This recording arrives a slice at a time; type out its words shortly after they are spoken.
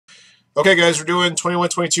Okay, guys, we're doing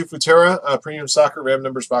 21-22 Futera Premium Soccer Ram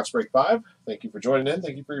Numbers Box Break 5. Thank you for joining in.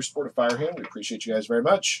 Thank you for your support of Firehand. We appreciate you guys very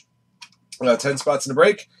much. 10 spots in the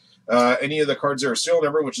break. Any of the cards that are serial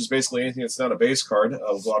number, which is basically anything that's not a base card,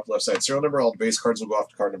 will go off the left side serial number. All the base cards will go off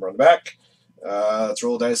the card number on the back. Let's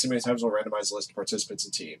roll a dice. How many times we'll randomize the list of participants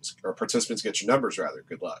and teams. Or participants get your numbers, rather.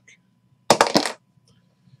 Good luck.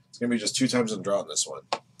 It's going to be just 2 times in the draw on this one.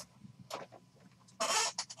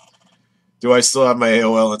 Do I still have my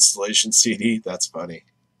AOL installation CD? That's funny.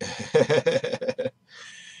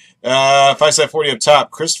 5-side-40 up top.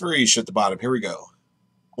 Christopher Eash at the bottom. Here we go.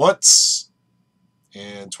 Once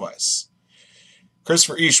and twice.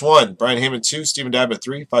 Christopher Eash 1, Brian Hammond 2, Stephen Dabba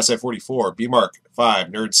 3, 5-side-40 4, B Mark 5,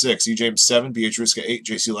 Nerd 6, E James 7, BH Riska 8,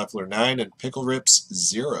 JC Leffler 9, and Pickle Rips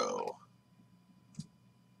 0.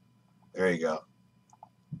 There you go.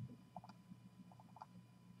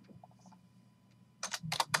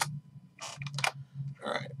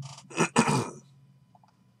 All right.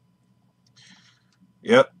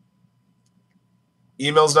 Yep.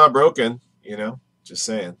 Email's not broken, you know, just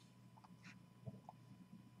saying.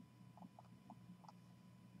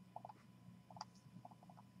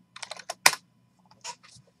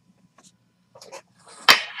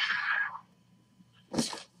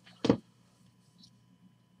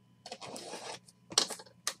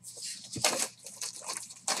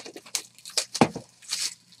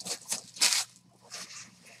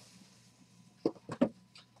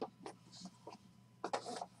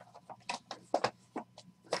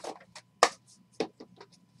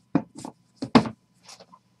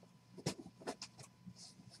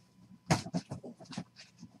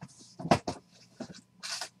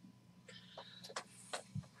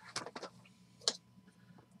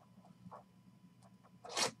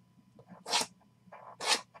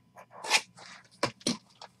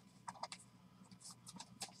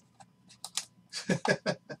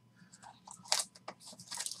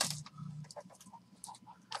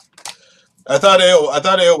 I thought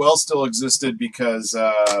AOL still existed because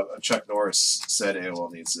Chuck Norris said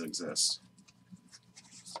AOL needs to exist.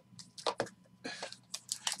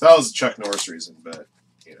 That was a Chuck Norris reason, but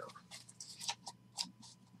you know.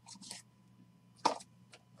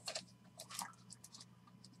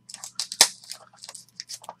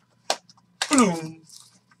 Boom,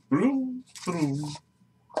 boom, boom,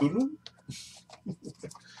 boom.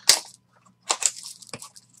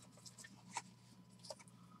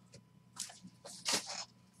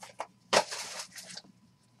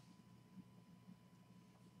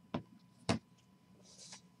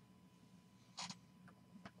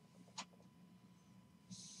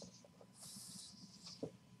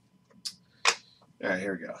 All right,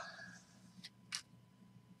 here we go.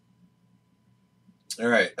 All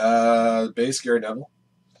right, base Gary Neville.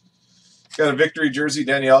 Got a victory jersey,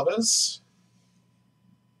 Danny Alves.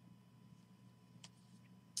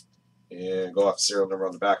 And go off the serial number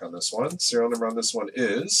on the back on this one. Serial number on this one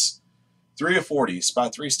is 3 of 40,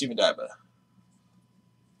 spot 3, Stephen Dabba.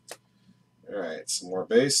 All right, some more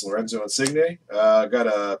base, Lorenzo Insigne. Got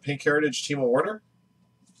a Pink Heritage, Timo Werner.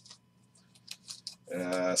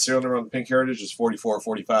 Serial number on the Pink Heritage is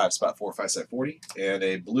 4445, spot 4, 5-side-40. And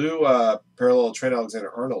a blue parallel Trent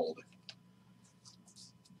Alexander-Arnold.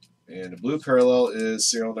 And the blue parallel is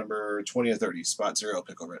serial number 20 of 30, spot 0,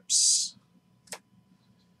 Pickle Rips.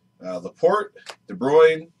 Laporte, De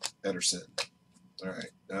Bruyne, Ederson. All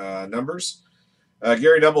right, numbers.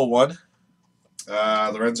 Gary Neville 1.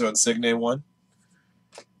 Lorenzo Insigne 1.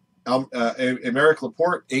 Emerick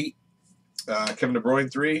Laporte 8. Kevin De Bruyne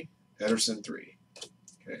 3. Ederson 3.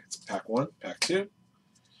 Okay, it's pack 1, pack 2.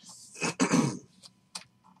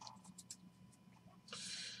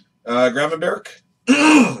 Gravenberg.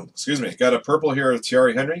 Excuse me. Got a purple here of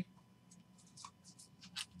Thierry Henry.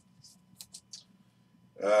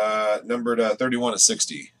 Numbered 31 of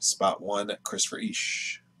 60. Spot 1, Christopher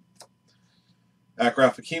Eash.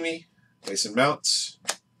 Akraf Hakimi. Mason Mount.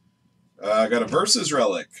 Got a Versus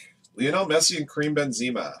relic. Lionel Messi and Karim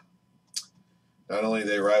Benzema. Not only are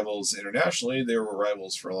they rivals internationally, they were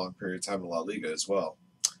rivals for a long period of time in La Liga as well.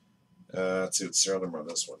 Let's see what the serial number on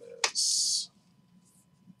this one is.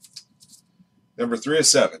 Number 3 of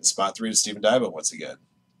 7. Spot 3 to Stephen Dabba once again.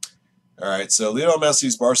 All right, so Lionel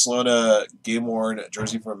Messi's Barcelona game-worn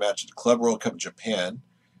jersey from a match at the Club World Cup in Japan.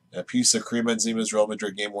 And a piece of Karim Benzema's Real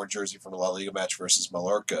Madrid game-worn jersey from a La Liga match versus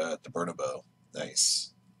Mallorca at the Bernabeu.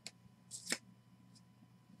 Nice.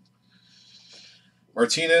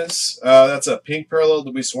 Martinez, that's a pink parallel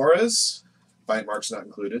Luis Suarez. Bite marks not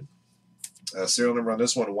included. Serial number on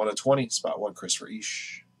this one, 1 of 20. Spot 1, Christopher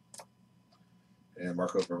Eash. And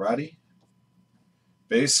Marco Verratti.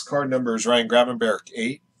 Base card numbers, Ryan Gravenberg,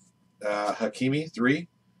 8. Hakimi, 3.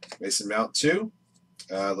 Mason Mount 2,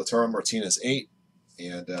 Lautaro Martinez 8,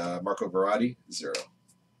 and Marco Verratti 0.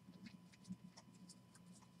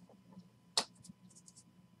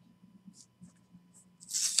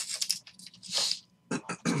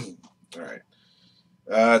 All right.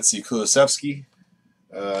 Let's see, Kulusevski,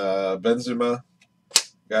 Benzema.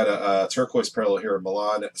 Got a turquoise parallel here,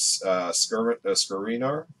 Milan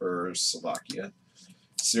Skriniar for Slovakia.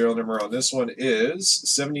 Serial number on this one is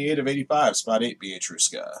 78 of 85, spot 8,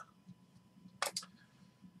 Bietruska.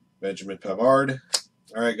 Benjamin Pavard.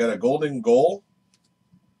 All right, got a golden goal.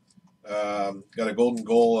 24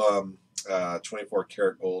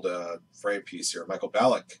 karat gold frame piece here. Michael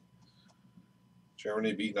Ballack.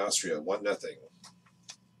 Germany beating Austria 1-0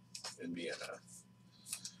 in Vienna.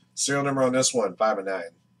 Serial number on this one, 5 of 9.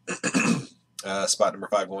 Spot number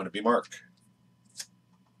 5 going to be Mark.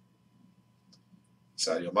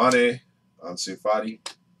 Sadio Mane, Ansu Fati.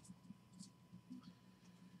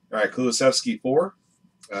 All right, Kulusevski 4,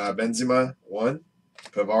 Benzema 1,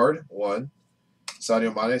 Pavard 1,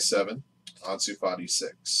 Sadio Mane 7, Ansu Fati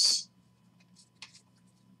 6.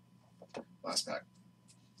 Last pack.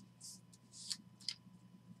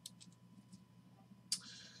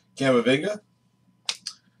 Camavinga.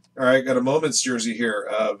 All right, got a Moments jersey here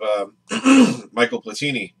of Michael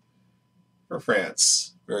Platini for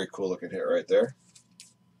France. Very cool looking hit right there.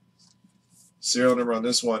 Serial number on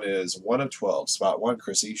this one is 1 of 12, spot 1,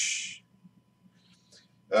 Chrissy.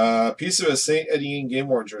 Piece of a St. Etienne game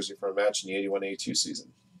worn jersey for a match in the 81-82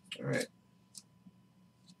 season. All right.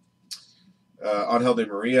 Angel Di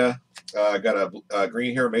Maria. Got a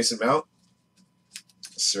green here, Mason Mount.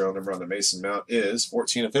 Serial number on the Mason Mount is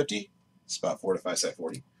 14 of 50, spot 4 to 5 side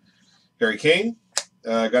 40. Harry Kane.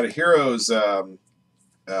 Got a Heroes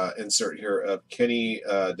insert here of Kenny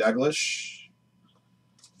Dalglish.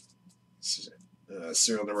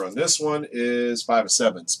 Serial number on this one is 5 of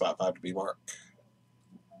 7, spot 5 to be Mark.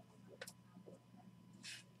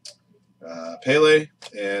 Pele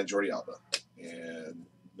and Jordi Alba. And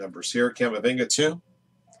numbers here, Camavinga 2,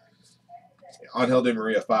 Angel Di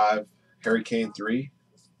Maria 5, Harry Kane 3,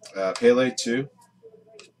 Pele 2,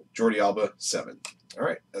 Jordi Alba 7. All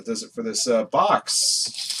right, that does it for this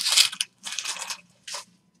box.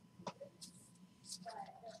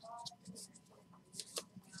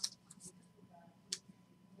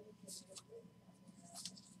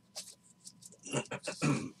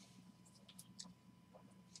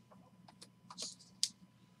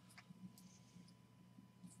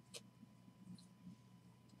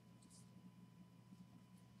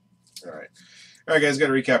 All right, guys, got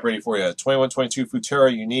a recap ready for you. 21-22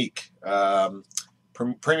 Futera Unique.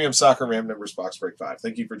 Premium Soccer RAM numbers box break 5.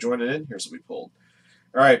 Thank you for joining in. Here's what we pulled.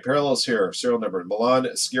 All right, parallels here. Serial number Milan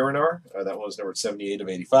Skriniar. That one was numbered 78 of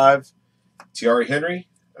 85. Thierry Henry.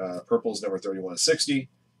 Purple's number 31 of 60.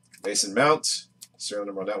 Mason Mount. Serial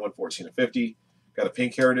number on that one, 14 of 50. Got a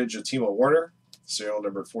pink heritage of Timo Werner. Serial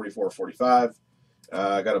number 44 of 45.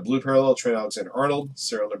 Got a blue parallel, Trent Alexander-Arnold.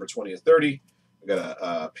 Serial number 20 of 30. We got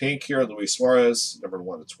a pink here, Luis Suarez, number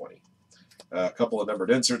 1 of 20. A couple of numbered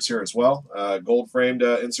inserts here as well. Gold framed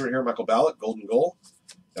insert here, Michael Ballack, golden goal.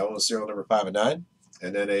 That one was serial number 5 of 9.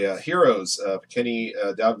 And then a Heroes of Kenny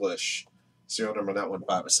Dalglish, serial number on that one,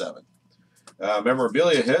 5 of 7.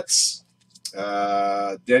 Memorabilia hits.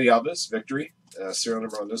 Dani Alves, Victory, serial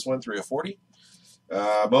number on this one, 3 of 40.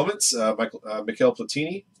 Moments, Michael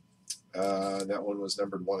Platini. That one was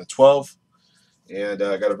numbered 1 of 12. And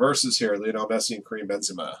got a Versus here, Lionel Messi and Karim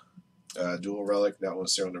Benzema. Dual Relic, that one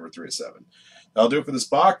was serial number 3 of 7. That'll do it for this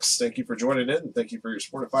box. Thank you for joining in. Thank you for your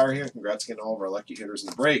support of Firehand. Congrats again to all of our lucky hitters in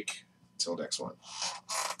the break. Until next one.